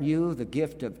grant you the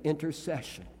gift of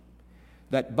intercession,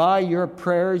 that by your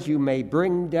prayers you may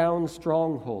bring down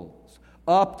strongholds,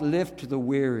 uplift the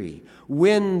weary,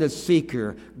 win the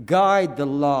seeker, guide the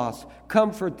lost,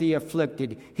 comfort the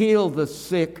afflicted, heal the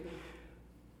sick,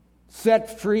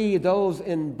 set free those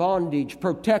in bondage,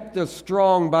 protect the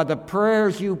strong by the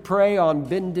prayers you pray on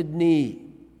bended knee.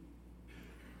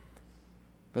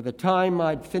 By the time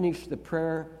I'd finished the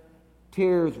prayer,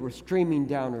 tears were streaming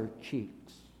down her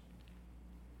cheeks.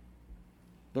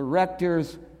 The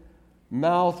rector's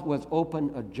mouth was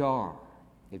open ajar.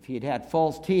 If he had had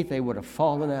false teeth, they would have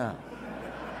fallen out.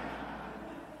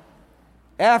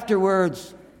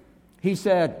 Afterwards, he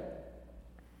said,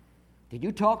 did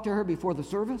you talk to her before the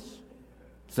service?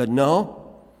 I said,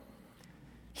 no.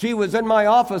 She was in my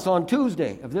office on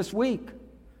Tuesday of this week,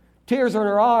 tears in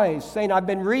her eyes, saying, I've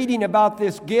been reading about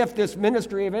this gift, this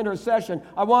ministry of intercession.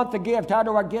 I want the gift. How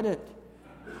do I get it?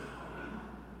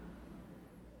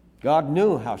 God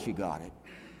knew how she got it.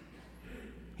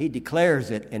 He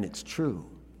declares it, and it's true.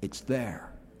 It's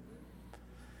there.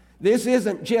 This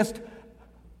isn't just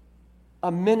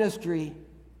a ministry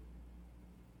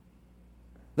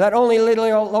that only little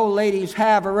old ladies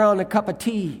have around a cup of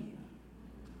tea.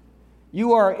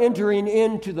 You are entering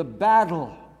into the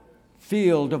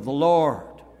battlefield of the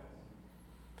Lord.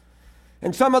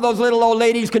 And some of those little old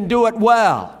ladies can do it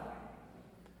well.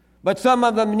 But some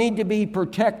of them need to be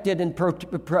protected and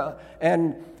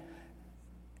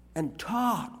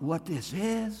taught what this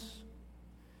is.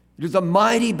 It is a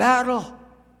mighty battle.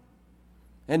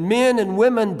 And men and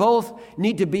women both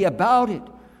need to be about it.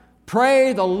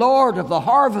 Pray the Lord of the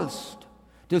harvest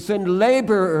to send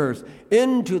laborers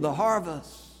into the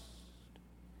harvest.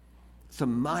 It's a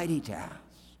mighty task.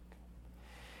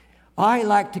 I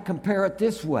like to compare it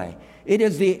this way. It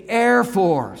is the Air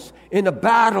Force in a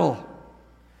battle.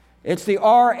 It's the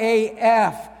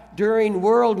RAF during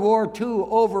World War II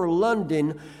over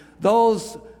London.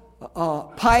 Those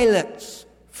pilots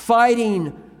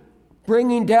fighting,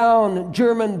 bringing down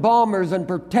German bombers and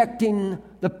protecting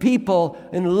the people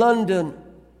in London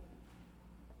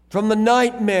from the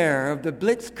nightmare of the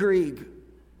Blitzkrieg.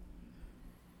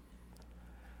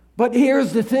 But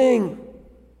here's the thing.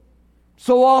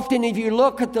 So often if you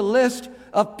look at the list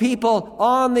of people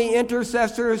on the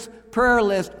intercessors' prayer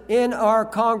list in our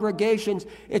congregations,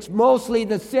 it's mostly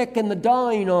the sick and the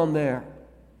dying on there.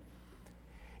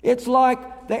 It's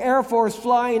like the Air Force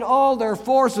flying all their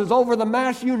forces over the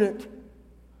MASH unit,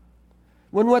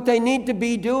 when what they need to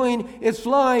be doing is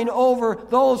flying over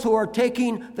those who are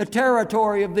taking the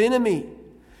territory of the enemy.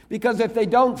 Because if they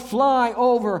don't fly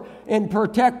over and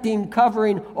protecting,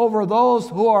 covering over those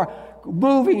who are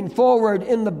moving forward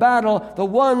in the battle, the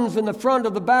ones in the front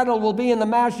of the battle will be in the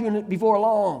MASH unit before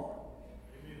long.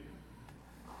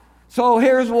 So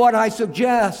here's what I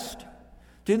suggest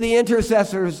to the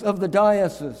intercessors of the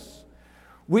diocese.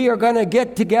 We are going to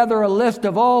get together a list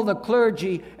of all the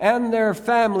clergy and their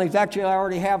families. Actually, I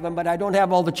already have them, but I don't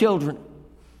have all the children.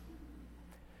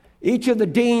 Each of the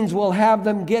deans will have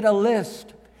them get a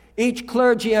list. Each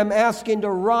clergy I'm asking to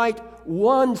write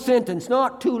one sentence,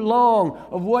 not too long,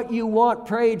 of what you want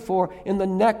prayed for in the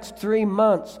next 3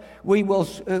 months. We will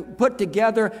put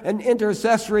together an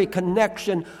intercessory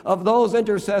connection of those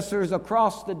intercessors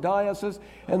across the diocese,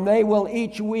 and they will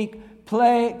each week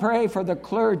pray for the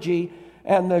clergy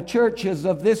and the churches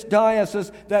of this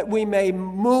diocese, that we may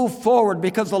move forward,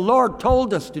 because the Lord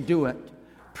told us to do it.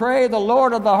 Pray the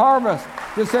Lord of the harvest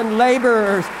to send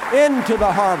laborers into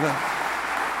the harvest.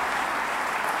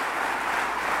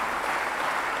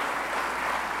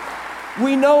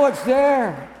 We know it's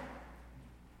there.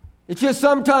 It's just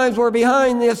sometimes we're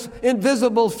behind this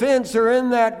invisible fence or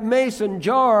in that mason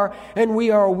jar, and we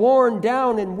are worn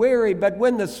down and weary. But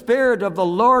when the Spirit of the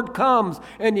Lord comes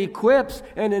and equips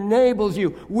and enables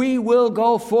you, we will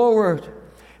go forward.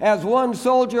 As one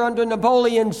soldier under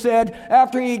Napoleon said,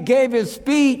 after he gave his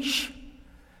speech,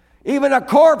 even a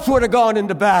corpse would have gone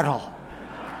into battle.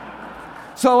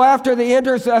 So after the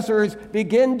intercessors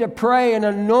begin to pray and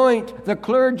anoint the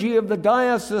clergy of the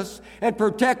diocese and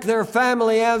protect their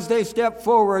family as they step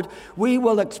forward, we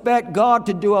will expect God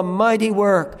to do a mighty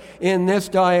work in this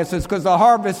diocese because the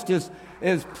harvest is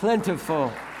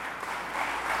plentiful.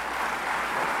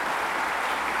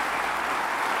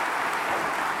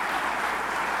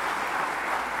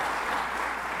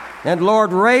 And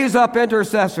Lord, raise up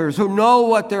intercessors who know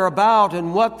what they're about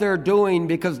and what they're doing,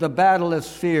 because the battle is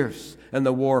fierce and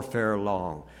the warfare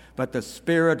long. But the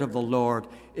Spirit of the Lord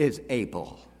is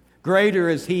able. Greater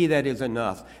is He that is in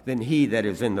us than he that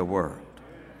is in the world.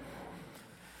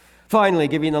 Finally,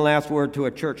 giving the last word to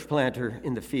a church planter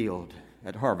in the field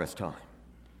at harvest time.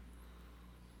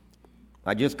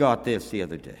 I just got this the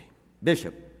other day.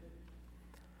 Bishop,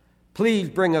 please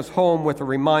bring us home with a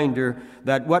reminder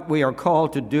that what we are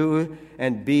called to do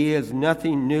and be is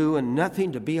nothing new and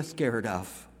nothing to be scared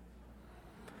of.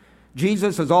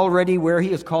 Jesus is already where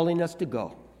He is calling us to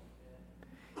go.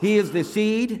 He is the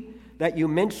seed that you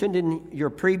mentioned in your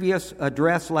previous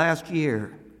address last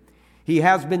year. He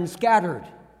has been scattered.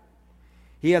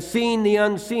 He has seen the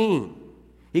unseen.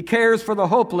 He cares for the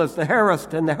hopeless, the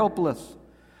harassed, and the helpless.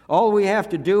 All we have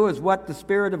to do is what the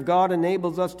Spirit of God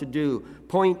enables us to do.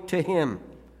 Point to Him.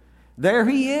 There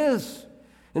He is,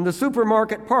 in the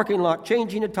supermarket parking lot,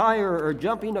 changing a tire or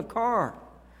jumping a car.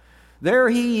 There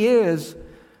He is,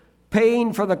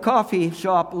 paying for the coffee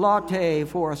shop latte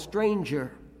for a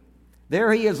stranger.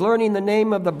 There He is, learning the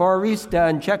name of the barista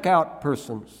and checkout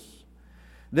persons.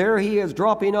 There He is,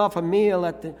 dropping off a meal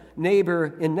at the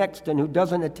neighbor in Nexton who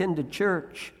doesn't attend a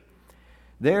church.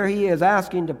 There He is,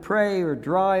 asking to pray or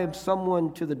drive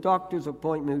someone to the doctor's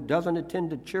appointment who doesn't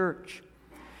attend a church.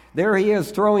 There He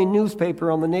is, throwing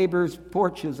newspaper on the neighbor's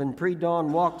porches and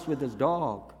pre-dawn walks with His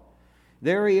dog.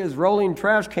 There He is, rolling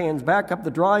trash cans back up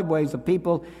the driveways of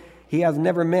people He has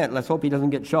never met. Let's hope He doesn't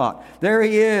get shot. There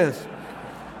He is,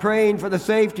 praying for the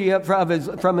safety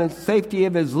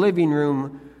of His living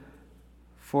room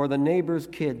for the neighbor's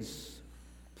kids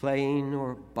playing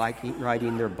or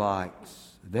riding their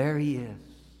bikes. There He is.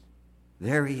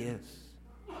 There He is.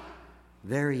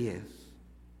 There He is.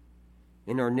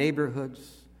 In our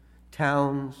neighborhoods,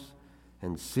 towns,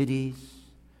 and cities,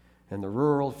 and the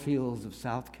rural fields of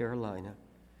South Carolina.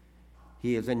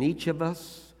 He is in each of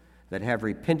us that have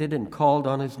repented and called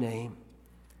on His name.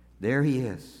 There He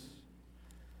is.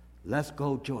 Let's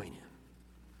go join Him.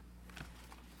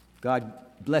 God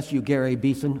bless you, Gary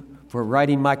Beeson, for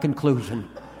writing my conclusion.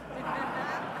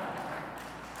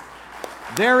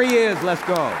 There He is. Let's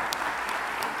go.